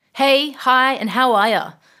Hey, hi, and how are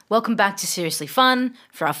ya? Welcome back to Seriously Fun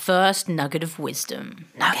for our first nugget of wisdom.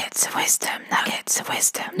 Nuggets of wisdom, nuggets of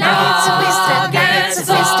wisdom, Nuggets of wisdom, nuggets of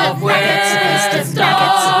wisdom, nuggets of wisdom,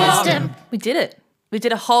 nuggets of wisdom. We did it. We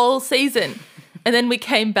did a whole season. And then we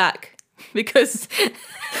came back because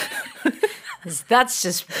That's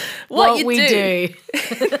just what we do.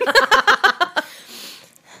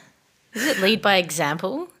 Does it lead by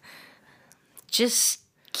example? Just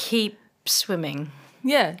keep swimming.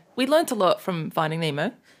 Yeah, we learnt a lot from Finding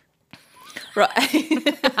Nemo. Right.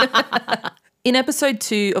 In episode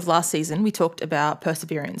 2 of last season, we talked about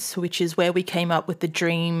perseverance, which is where we came up with the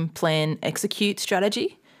dream, plan, execute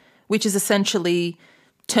strategy, which is essentially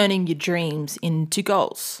turning your dreams into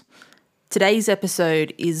goals. Today's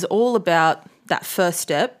episode is all about that first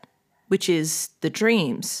step, which is the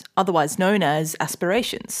dreams, otherwise known as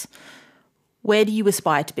aspirations. Where do you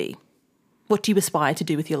aspire to be? What do you aspire to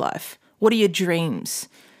do with your life? What are your dreams?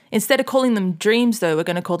 Instead of calling them dreams, though, we're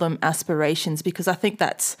going to call them aspirations because I think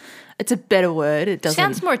it's a better word. It doesn't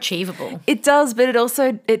Sounds more achievable. It does, but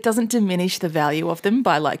it doesn't diminish the value of them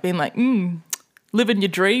by being living your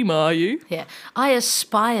dream, are you? Yeah. I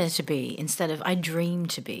aspire to be instead of I dream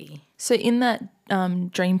to be. So in that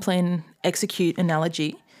dream, plan, execute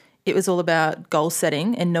analogy, it was all about goal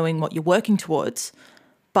setting and knowing what you're working towards.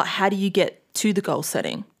 But how do you get to the goal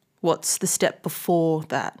setting? What's the step before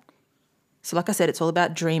that? So like I said, it's all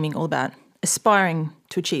about dreaming, all about aspiring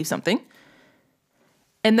to achieve something.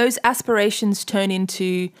 And those aspirations turn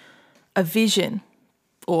into a vision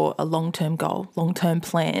or a long-term goal, long-term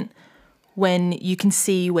plan when you can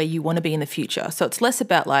see where you want to be in the future. So it's less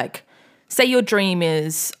about say your dream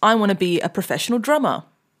is, I want to be a professional drummer.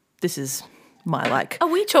 This is my Are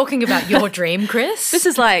we talking about your dream, Chris? This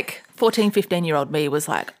is 14, 15-year-old me was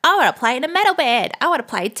I want to play in a metal band. I want to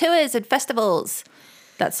play tours and festivals.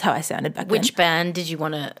 That's how I sounded back then. Which band did you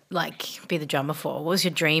want to be the drummer for? What was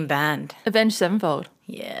your dream band? Avenged Sevenfold.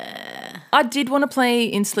 Yeah. I did want to play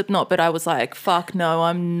in Slipknot, but I was fuck no,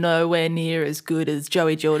 I'm nowhere near as good as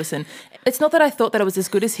Joey Jordison. It's not that I thought that I was as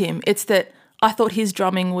good as him. It's that I thought his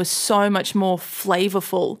drumming was so much more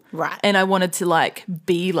flavorful. Right. And I wanted to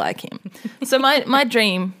be like him. So my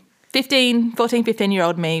dream, 14,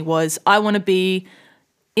 15-year-old me was I want to be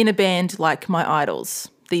in a band like my idols.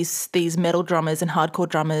 These metal drummers and hardcore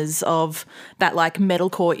drummers of that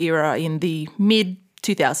metalcore era in the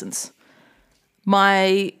mid-2000s.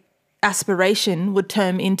 My aspiration would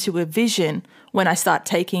turn into a vision when I start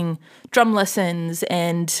taking drum lessons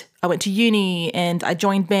and I went to uni and I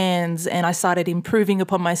joined bands and I started improving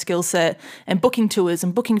upon my skill set and booking tours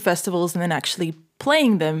and booking festivals and then actually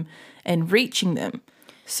playing them and reaching them.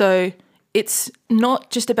 So it's not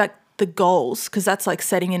just about the goals, because that's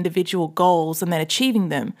setting individual goals and then achieving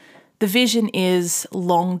them. The vision is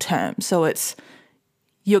long term. So it's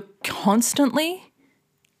you're constantly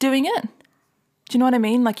doing it. Do you know what I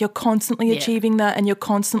mean? You're constantly achieving that and you're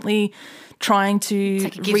constantly trying to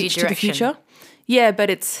reach to the future. Yeah, but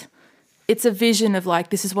it's a vision of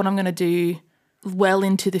this is what I'm going to do well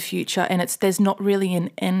into the future, and there's not really an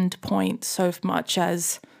end point so much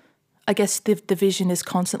as I guess the vision is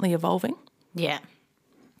constantly evolving. Yeah.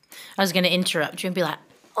 I was going to interrupt you and be like,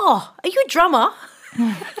 oh, are you a drummer?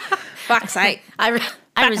 Fuck's sake. I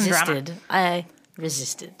resisted. I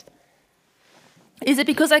resisted. Is it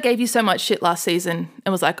because I gave you so much shit last season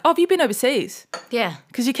and was oh, have you been overseas? Yeah.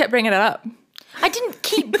 Because you kept bringing it up. I didn't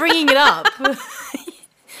keep bringing it up.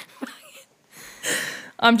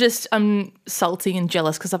 I'm salty and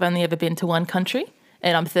jealous because I've only ever been to one country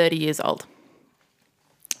and I'm 30 years old.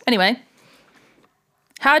 Anyway,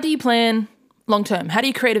 how do you plan long term? How do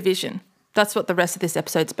you create a vision? That's what the rest of this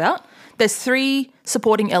episode's about. There's 3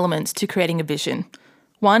 supporting elements to creating a vision.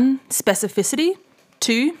 1, specificity.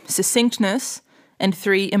 2, succinctness. And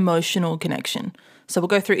 3, emotional connection. So we'll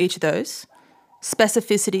go through each of those.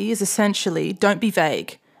 Specificity is essentially don't be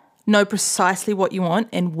vague. Know precisely what you want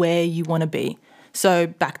and where you want to be. So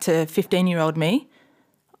back to 15-year-old me,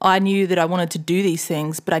 I knew that I wanted to do these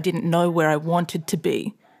things, but I didn't know where I wanted to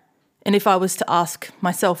be. And if I was to ask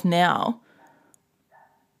myself now,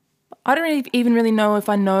 I don't even really know if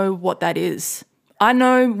I know what that is. I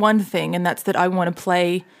know one thing, and that's that I want to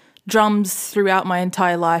play drums throughout my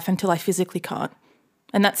entire life until I physically can't.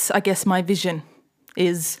 And that's, I guess, my vision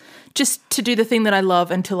is just to do the thing that I love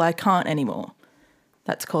until I can't anymore.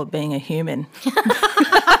 That's called being a human.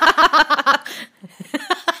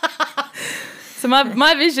 So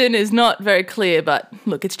my vision is not very clear, but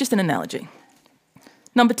look, it's just an analogy.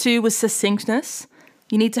 Number 2 was succinctness.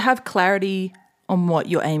 You need to have clarity on what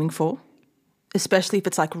you're aiming for, especially if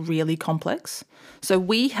it's really complex. So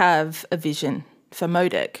we have a vision for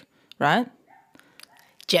Modec, right?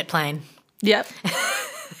 Jet plane. Yep.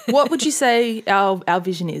 What would you say our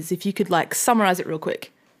vision is, if you could like summarize it real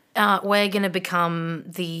quick? We're going to become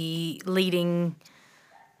the leading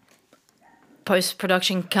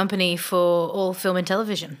post-production company for all film and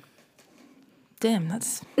television. Damn,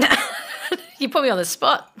 that's... You put me on the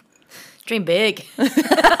spot. Dream big.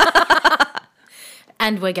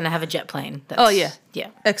 And we're going to have a jet plane. Oh, yeah. Yeah.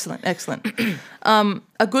 Excellent.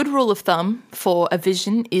 A good rule of thumb for a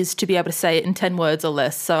vision is to be able to say it in 10 words or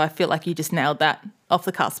less. So I feel like you just nailed that off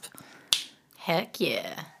the cusp. Heck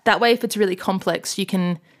yeah. That way, if it's really complex, you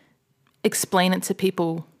can explain it to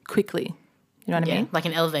people quickly. You know what I mean? Like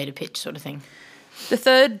an elevator pitch sort of thing. The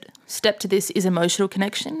third step to this is emotional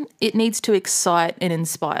connection. It needs to excite and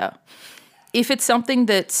inspire. If it's something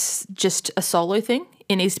that's just a solo thing,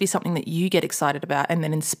 it needs to be something that you get excited about and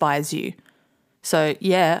then inspires you. So,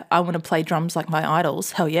 yeah, I want to play drums like my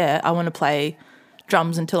idols. Hell yeah. I want to play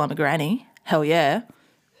drums until I'm a granny. Hell yeah.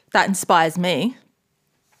 That inspires me.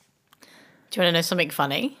 Do you want to know something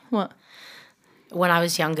funny? What? When I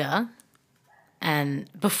was younger and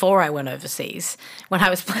before I went overseas, when I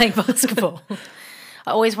was playing basketball,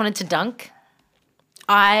 I always wanted to dunk.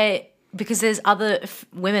 Because there's other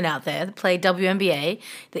women out there that play WNBA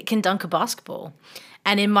that can dunk a basketball.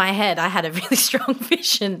 And in my head, I had a really strong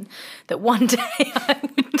vision that one day I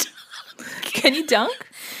would dunk. Can you dunk?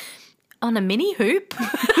 On a mini hoop.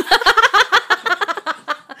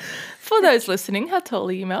 For those listening, how tall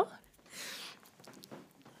are you, Mel?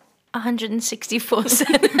 164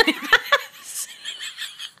 centimeters.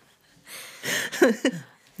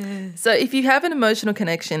 So if you have an emotional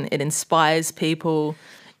connection, it inspires people,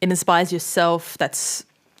 it inspires yourself. That's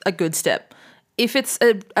a good step. If it's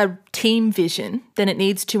a team vision, then it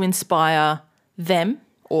needs to inspire them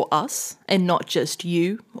or us and not just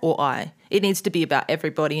you or I. It needs to be about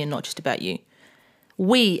everybody and not just about you.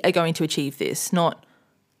 We are going to achieve this, not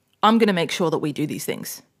I'm going to make sure that we do these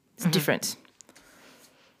things. It's different.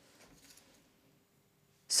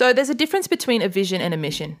 So there's a difference between a vision and a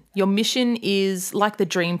mission. Your mission is like the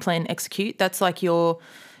dream plan execute. That's like your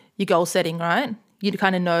goal setting, right? You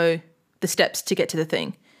kind of know the steps to get to the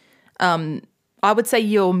thing. I would say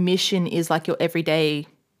your mission is like your everyday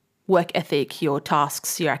work ethic, your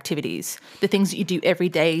tasks, your activities, the things that you do every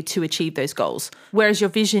day to achieve those goals. Whereas your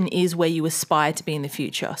vision is where you aspire to be in the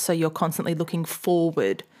future. So you're constantly looking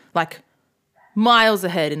forward, like miles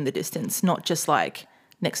ahead in the distance, not just like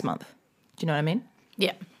next month. Do you know what I mean?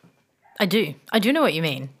 Yeah, I do. I do know what you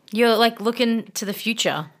mean. You're like looking to the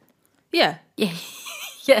future. Yeah. Yeah.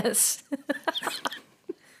 Yes.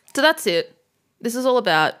 So that's it. This is all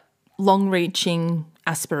about long-reaching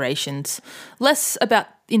aspirations. Less about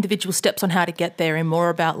individual steps on how to get there and more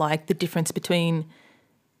about like the difference between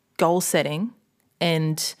goal setting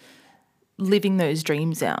and living those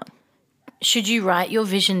dreams out. Should you write your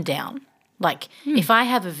vision down? Like, if I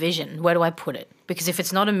have a vision, where do I put it? Because if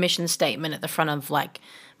it's not a mission statement at the front of, like,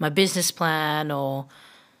 my business plan or,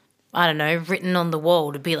 I don't know, written on the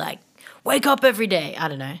wall to be like, wake up every day. I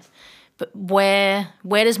don't know. But where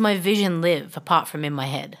does my vision live apart from in my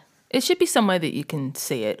head? It should be somewhere that you can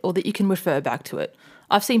see it or that you can refer back to it.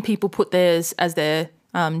 I've seen people put theirs as their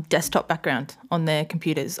desktop background on their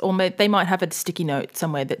computers, or they might have a sticky note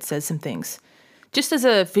somewhere that says some things. Just as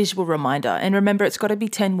a visual reminder. And remember, it's got to be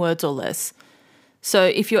 10 words or less. So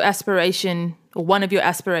if your aspiration or one of your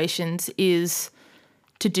aspirations is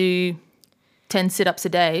to do 10 sit-ups a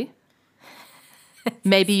day,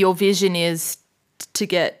 maybe your vision is to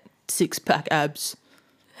get 6-pack abs.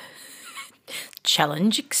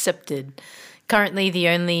 Challenge accepted. Currently, the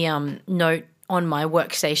only note on my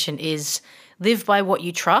workstation is live by what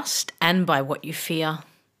you trust and by what you fear.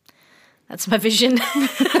 That's my vision.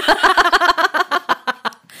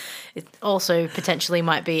 It also potentially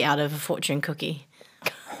might be out of a fortune cookie.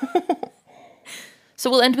 So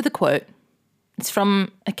we'll end with a quote. It's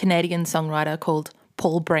from a Canadian songwriter called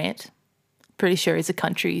Paul Brandt. Pretty sure he's a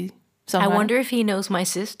country songwriter. I wonder if he knows my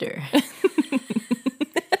sister.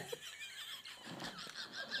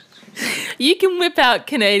 You can whip out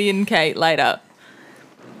Canadian Kate later.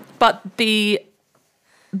 But the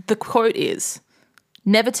quote is,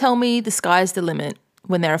 never tell me the sky's the limit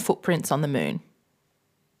when there are footprints on the moon.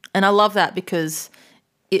 And I love that because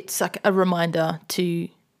it's like a reminder to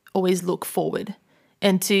always look forward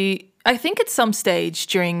and to, I think at some stage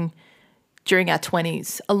during our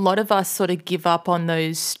 20s, a lot of us sort of give up on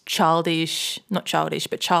those childhood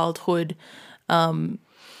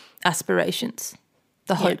aspirations,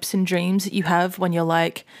 the hopes and dreams that you have when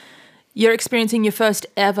you're experiencing your first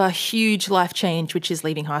ever huge life change, which is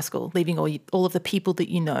leaving high school, leaving all of the people that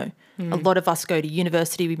you know. A lot of us go to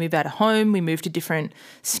university, we move out of home, we move to different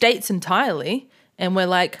states entirely, And we're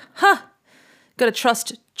like, got to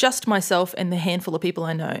trust just myself and the handful of people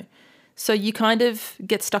I know. So you kind of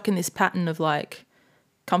get stuck in this pattern of like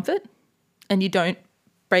comfort, and you don't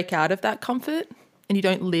break out of that comfort, and you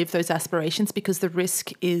don't live those aspirations because the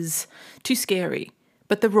risk is too scary.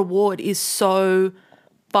 But the reward is so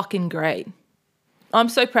fucking great. I'm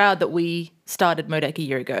so proud that we started Modec a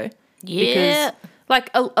year ago. Yeah. Because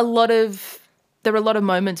like there were a lot of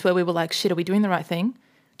moments where we were like, shit, are we doing the right thing?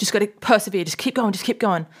 Just got to persevere. Just keep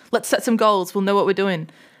going. Let's set some goals. We'll know what we're doing.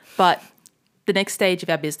 But the next stage of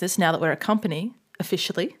our business, now that we're a company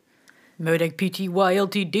officially, Modec Pty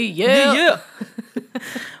Ltd. Yeah.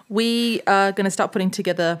 We are going to start putting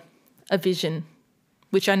together a vision,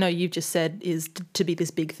 which I know you've just said is to be this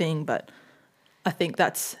big thing, but I think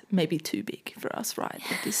that's maybe too big for us right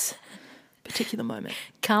at this particular moment.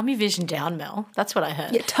 Calm your vision down, Mel. That's what I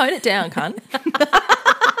heard. Yeah, tone it down, cunt.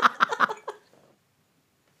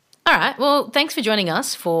 All right. Well, thanks for joining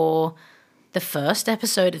us for the first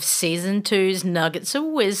episode of Season 2's Nuggets of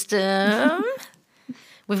Wisdom.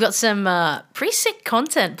 We've got some pretty sick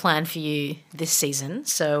content planned for you this season.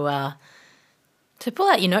 So pull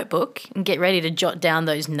out your notebook and get ready to jot down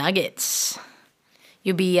those nuggets.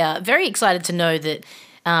 You'll be very excited to know that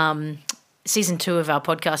Season 2 of our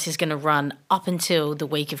podcast is going to run up until the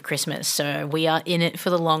week of Christmas. So we are in it for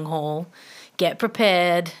the long haul. Get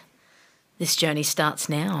prepared. This journey starts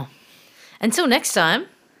now. Until next time.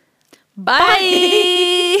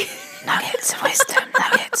 Bye. Nuggets of wisdom,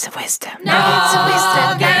 nuggets of wisdom, nuggets of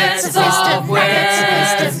wisdom, nuggets of wisdom, nuggets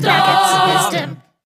of wisdom, nuggets of wisdom.